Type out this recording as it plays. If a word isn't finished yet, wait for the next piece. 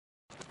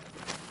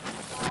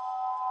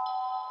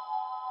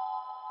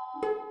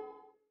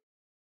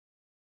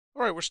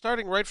All right, we're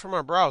starting right from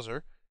our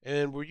browser,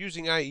 and we're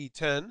using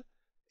IE10,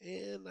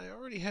 and I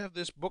already have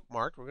this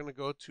bookmarked. We're going to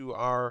go to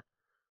our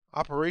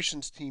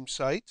operations team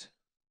site,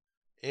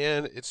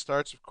 and it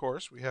starts, of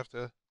course, we have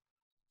to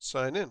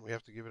sign in. We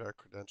have to give it our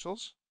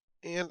credentials.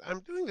 And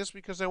I'm doing this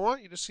because I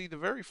want you to see the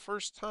very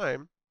first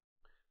time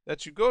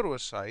that you go to a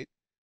site.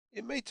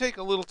 It may take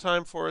a little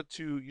time for it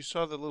to, you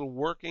saw the little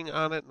working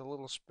on it and the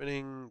little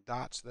spinning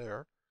dots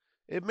there.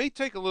 It may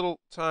take a little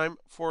time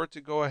for it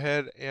to go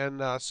ahead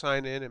and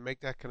sign in and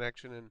make that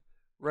connection and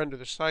render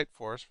the site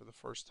for us for the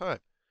first time.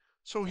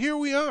 So here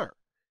we are.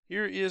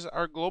 Here is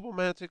our Global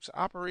Mantics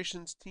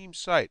Operations Team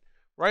site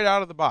right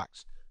out of the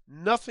box.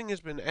 Nothing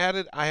has been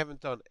added. I haven't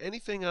done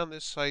anything on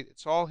this site.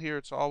 It's all here.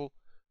 It's all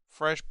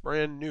fresh,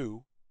 brand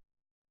new.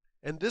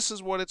 And this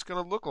is what it's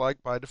going to look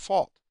like by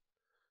default.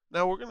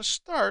 Now we're going to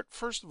start,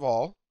 first of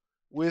all,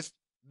 with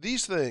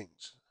these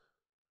things.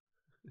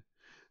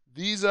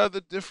 These are the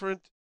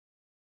different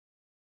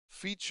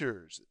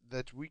features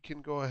that we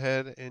can go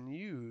ahead and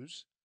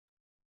use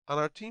on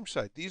our team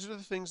site. These are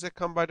the things that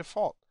come by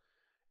default.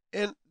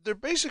 And they're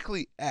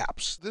basically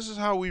apps. This is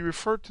how we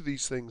refer to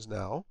these things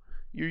now.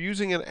 You're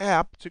using an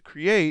app to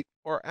create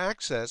or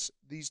access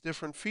these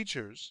different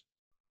features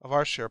of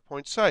our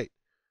SharePoint site.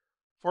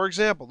 For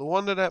example, the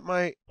one that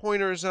my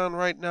pointer is on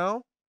right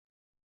now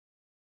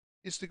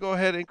is to go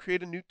ahead and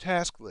create a new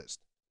task list.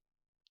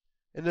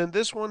 And then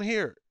this one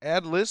here,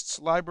 add lists,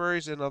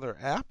 libraries, and other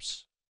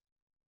apps.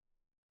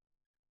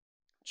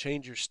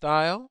 Change your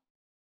style.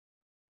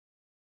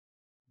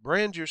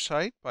 Brand your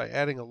site by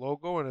adding a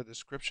logo and a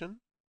description.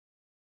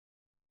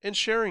 And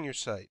sharing your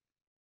site,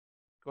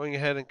 going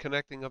ahead and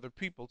connecting other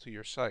people to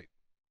your site.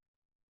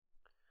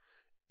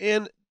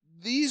 And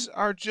these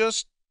are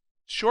just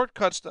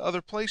shortcuts to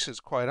other places,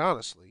 quite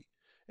honestly.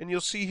 And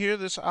you'll see here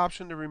this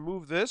option to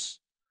remove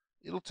this.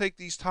 It'll take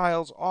these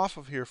tiles off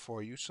of here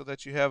for you so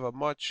that you have a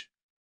much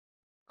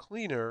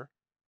cleaner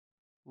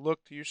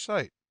look to your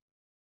site.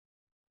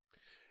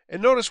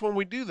 And notice when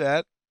we do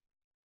that,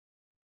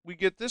 we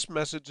get this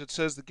message that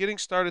says the Getting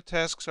Started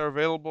tasks are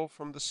available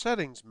from the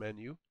Settings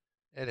menu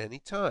at any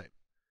time.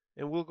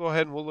 And we'll go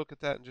ahead and we'll look at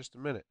that in just a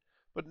minute.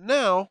 But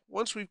now,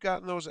 once we've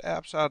gotten those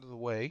apps out of the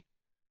way,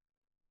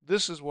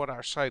 this is what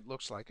our site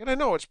looks like. And I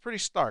know it's pretty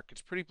stark,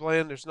 it's pretty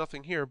bland, there's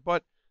nothing here,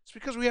 but it's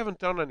because we haven't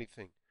done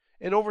anything.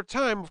 And over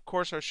time, of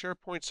course, our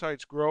SharePoint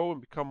sites grow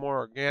and become more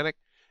organic,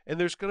 and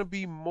there's going to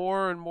be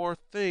more and more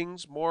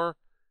things, more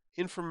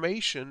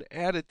information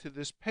added to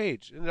this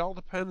page. And it all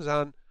depends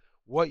on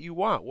what you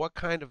want, what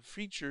kind of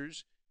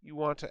features you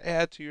want to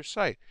add to your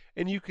site.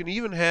 And you can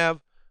even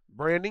have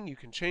branding. You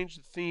can change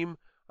the theme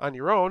on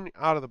your own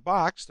out of the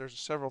box. There's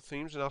several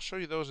themes, and I'll show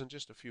you those in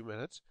just a few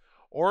minutes.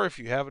 Or if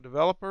you have a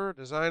developer,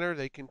 designer,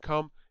 they can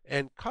come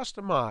and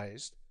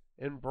customize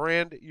and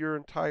brand your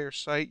entire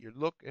site, your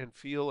look and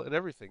feel and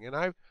everything. And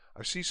I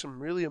see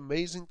some really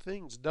amazing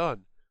things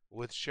done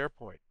with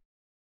SharePoint.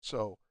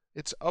 So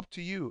it's up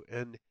to you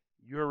and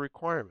your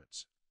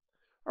requirements.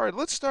 All right,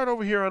 let's start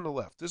over here on the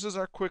left. This is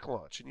our quick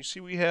launch. And you see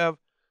we have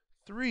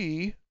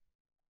 3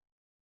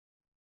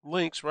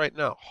 links right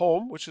now.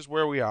 Home, which is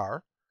where we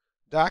are.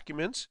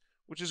 Documents,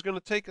 which is going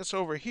to take us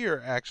over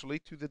here actually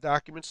to the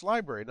documents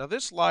library. Now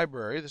this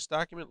library, this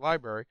document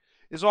library,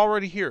 is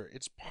already here.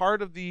 It's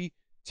part of the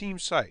team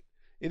site.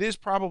 It is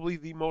probably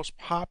the most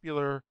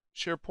popular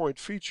SharePoint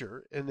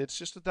feature, and it's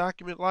just a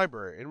document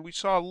library. And we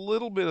saw a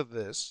little bit of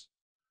this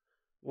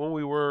when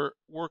we were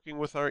working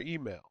with our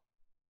email.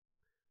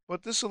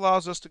 But this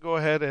allows us to go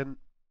ahead and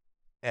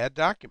add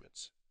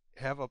documents,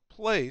 have a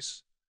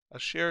place, a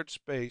shared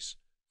space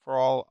for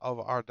all of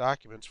our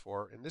documents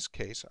for, in this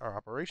case, our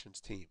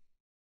operations team.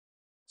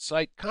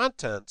 Site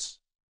contents,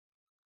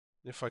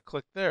 if I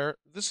click there,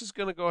 this is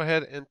going to go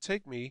ahead and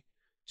take me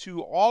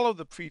to all of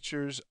the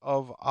features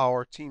of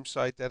our team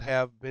site that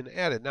have been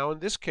added. Now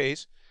in this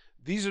case,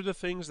 these are the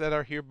things that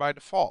are here by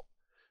default.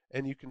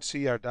 And you can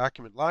see our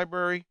document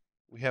library.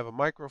 We have a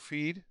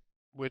microfeed,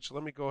 which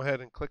let me go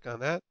ahead and click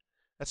on that.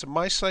 That's a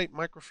My Site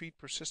microfeed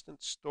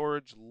persistent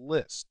storage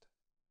list.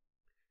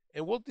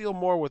 And we'll deal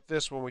more with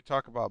this when we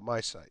talk about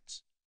My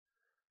Sites.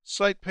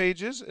 Site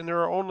pages, and there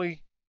are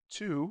only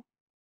 2,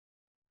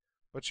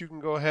 but you can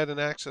go ahead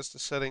and access the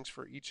settings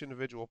for each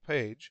individual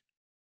page.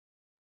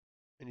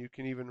 And you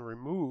can even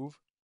remove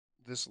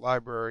this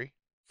library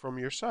from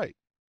your site.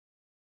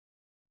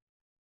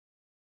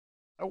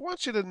 I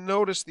want you to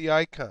notice the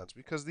icons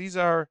because these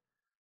are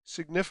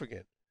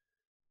significant.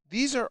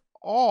 These are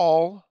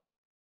all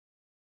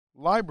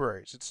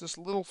libraries. It's this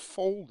little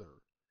folder.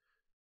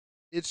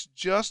 It's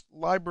just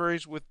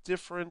libraries with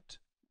different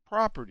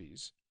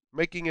properties,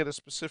 making it a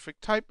specific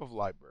type of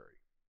library.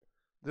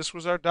 This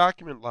was our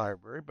document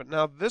library, but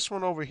now this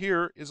one over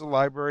here is a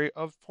library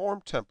of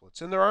form templates,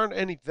 and there aren't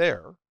any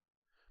there.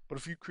 But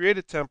if you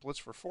created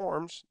templates for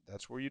forms,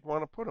 that's where you'd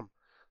want to put them.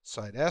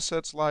 Site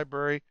assets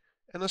library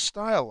and a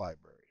style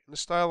library. And the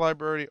style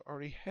library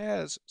already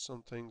has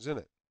some things in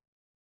it.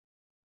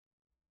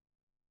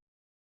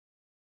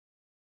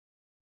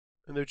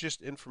 And they're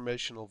just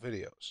informational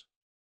videos.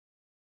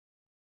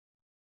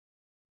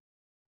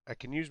 I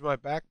can use my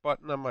back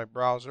button on my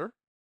browser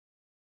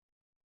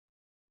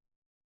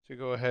to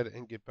go ahead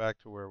and get back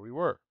to where we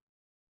were.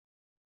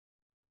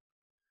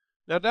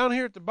 Now down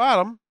here at the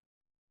bottom,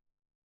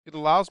 it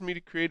allows me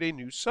to create a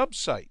new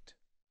subsite.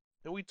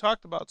 And we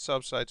talked about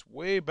subsites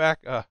way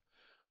back,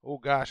 oh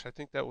gosh, I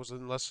think that was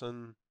in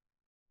lesson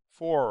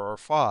 4 or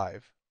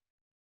 5.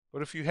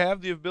 But if you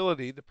have the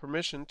ability, the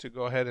permission to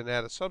go ahead and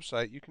add a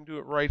subsite, you can do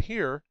it right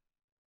here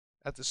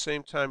at the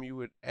same time you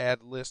would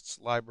add lists,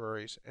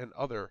 libraries, and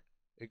other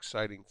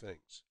exciting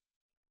things.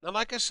 Now,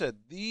 like I said,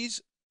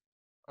 these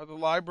are the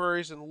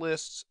libraries and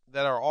lists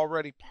that are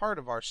already part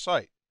of our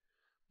site.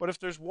 But if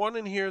there's one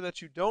in here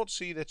that you don't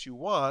see that you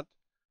want,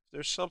 if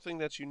there's something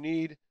that you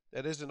need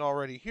that isn't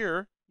already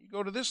here, you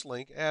go to this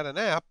link, add an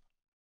app,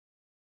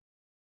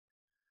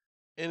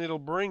 and it'll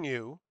bring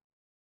you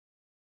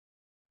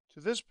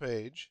to this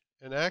page.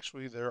 And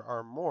actually there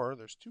are more.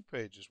 There's 2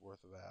 pages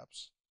worth of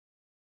apps.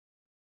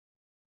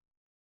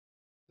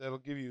 That'll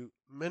give you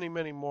many,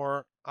 many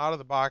more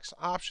out-of-the-box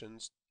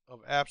options of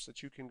apps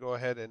that you can go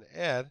ahead and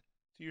add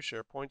to your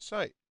SharePoint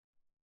site.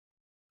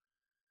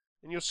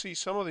 And you'll see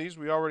some of these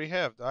we already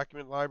have.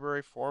 Document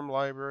library, form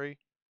library,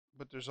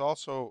 but there's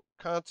also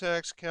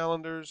contacts,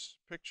 calendars,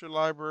 picture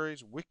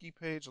libraries, wiki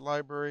page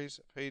libraries,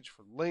 a page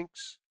for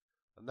links,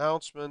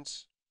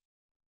 announcements,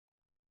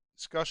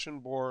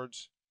 discussion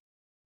boards,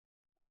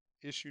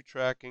 issue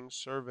tracking,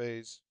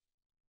 surveys,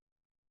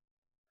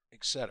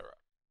 etc.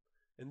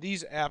 And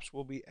these apps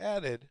will be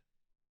added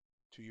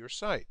to your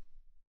site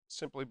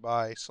simply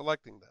by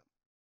selecting them.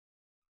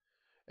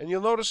 And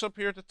you'll notice up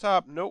here at the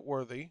top,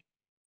 noteworthy,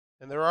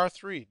 and there are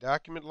 3,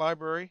 document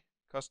library,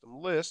 custom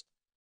list,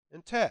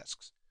 and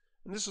tasks.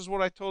 And this is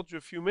what I told you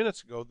a few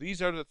minutes ago.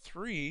 These are the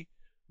 3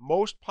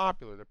 most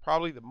popular. They're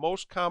probably the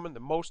most common, the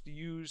most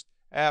used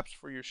apps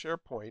for your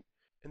SharePoint.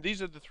 And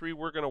these are the 3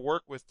 we're going to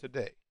work with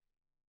today.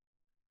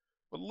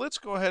 But let's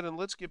go ahead and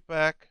let's get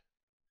back.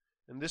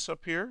 And this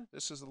up here,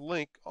 this is a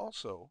link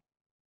also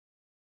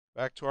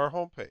back to our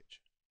home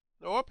page.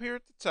 Now up here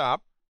at the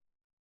top,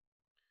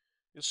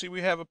 you'll see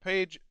we have a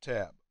page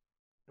tab.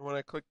 And when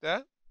I click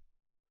that,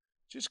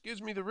 it just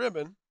gives me the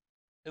ribbon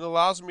and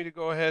allows me to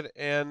go ahead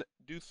and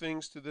do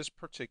things to this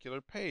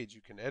particular page.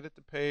 You can edit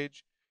the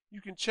page,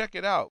 you can check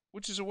it out,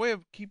 which is a way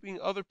of keeping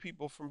other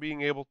people from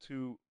being able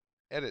to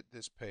edit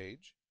this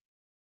page.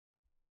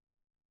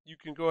 You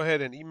can go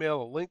ahead and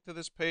email a link to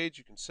this page.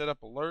 You can set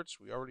up alerts.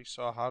 We already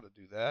saw how to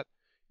do that.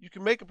 You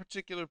can make a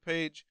particular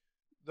page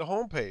the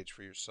home page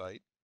for your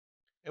site.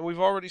 And we've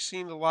already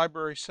seen the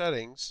library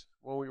settings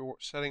when we were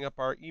setting up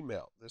our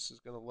email. This is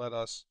going to let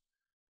us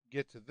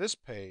get to this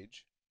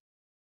page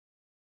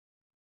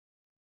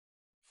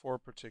for a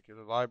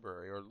particular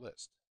library or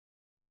list.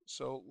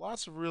 So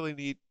lots of really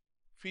neat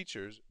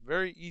features,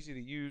 very easy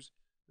to use,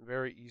 and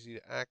very easy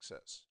to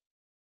access.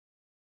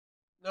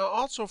 Now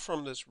also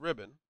from this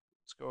ribbon,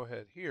 let's go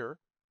ahead here,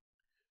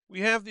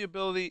 we have the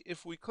ability,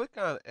 if we click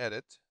on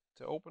edit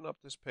to open up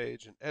this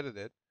page and edit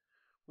it,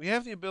 we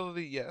have the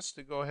ability, yes,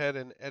 to go ahead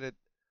and edit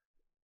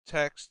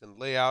text and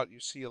layout. You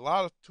see a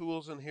lot of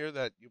tools in here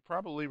that you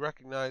probably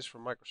recognize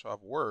from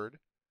Microsoft Word,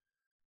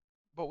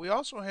 but we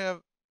also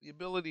have the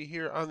ability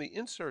here on the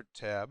Insert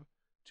tab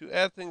to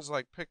add things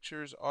like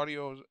pictures,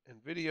 audio,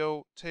 and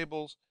video,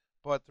 tables,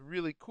 but the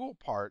really cool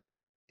part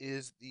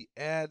is the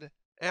Add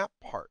App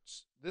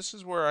parts. This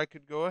is where I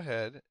could go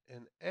ahead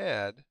and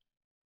add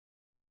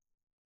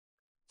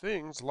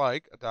things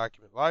like a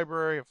document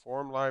library, a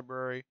form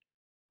library,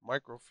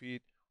 microfeed,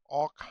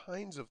 all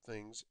kinds of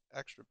things,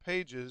 extra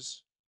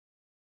pages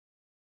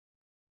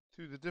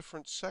to the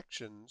different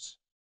sections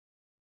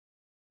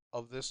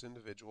of this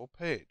individual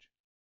page.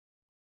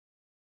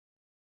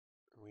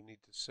 We need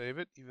to save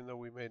it even though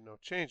we made no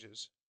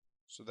changes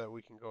so that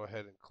we can go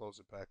ahead and close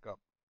it back up.